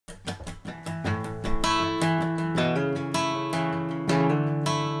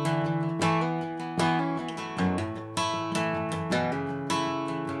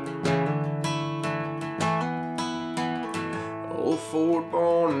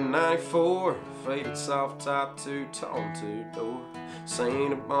94, faded soft top, two-tone, two-door.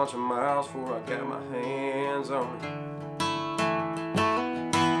 Seen a bunch of miles before I got my hands on it.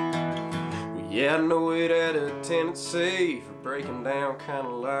 Well, yeah, I know it had a tendency for breaking down, kinda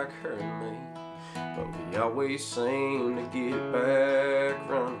like her and me, but we always seem to get it back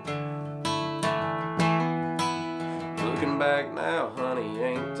running. Looking back now, honey,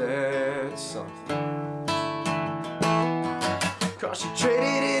 ain't that something? 'Cause she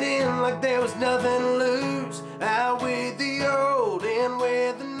traded it in like there was nothing to lose. Out with the old, in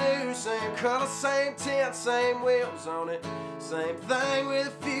with the new. Same color, same tint, same wheels on it. Same thing with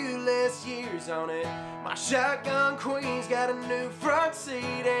a few less years on it. My shotgun queen's got a new front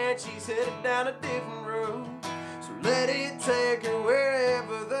seat, and she's headed down a different road. So let it take her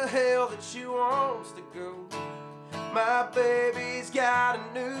wherever the hell that she wants to go. My baby's got a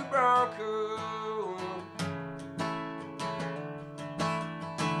new Bronco.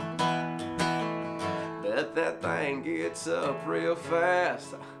 Bet that thing gets up real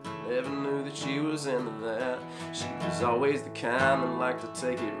fast. I never knew that she was into that. She was always the kind that liked to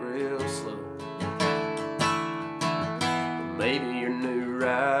take it real slow. But maybe your new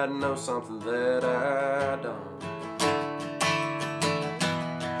ride knows something that I don't.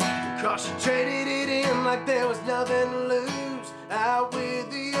 'Cause she traded it in like there was nothing to lose. Out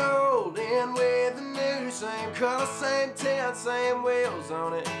with the old, in with the new. Same color, same tint, same wheels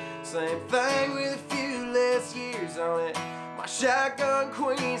on it. Same thing with a few less years on it. My shotgun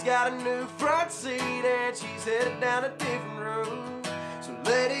queen's got a new front seat, and she's headed down a different road. So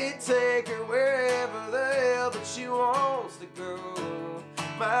let it take her wherever the hell that she wants to go.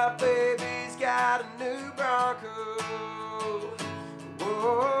 My baby's got a new Bronco.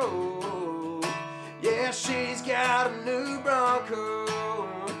 Whoa, yeah, she's got a new Bronco.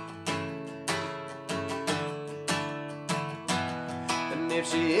 And if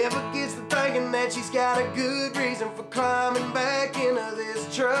she ever gets to thinking that she's got a good reason for climbing back into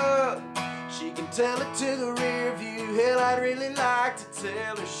this truck, she can tell it to the rear view. Hell, I'd really like to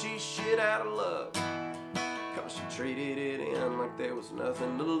tell her she's shit out of luck. 'Cause she traded it in like there was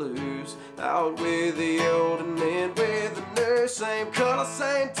nothing to lose. Out with the old and in with the new. Same color,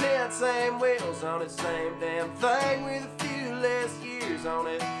 same tint, same wheels on it. Same damn thing with a few less years on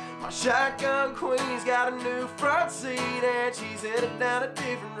it. My shotgun queen's got a new front seat, and she's headed down a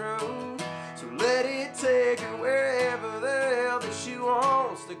different road. So let it take her wherever the hell that she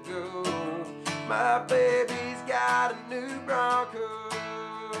wants to go. My baby's got a new Bronco.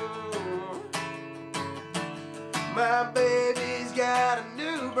 My baby's got a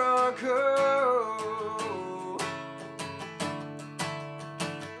new Bronco.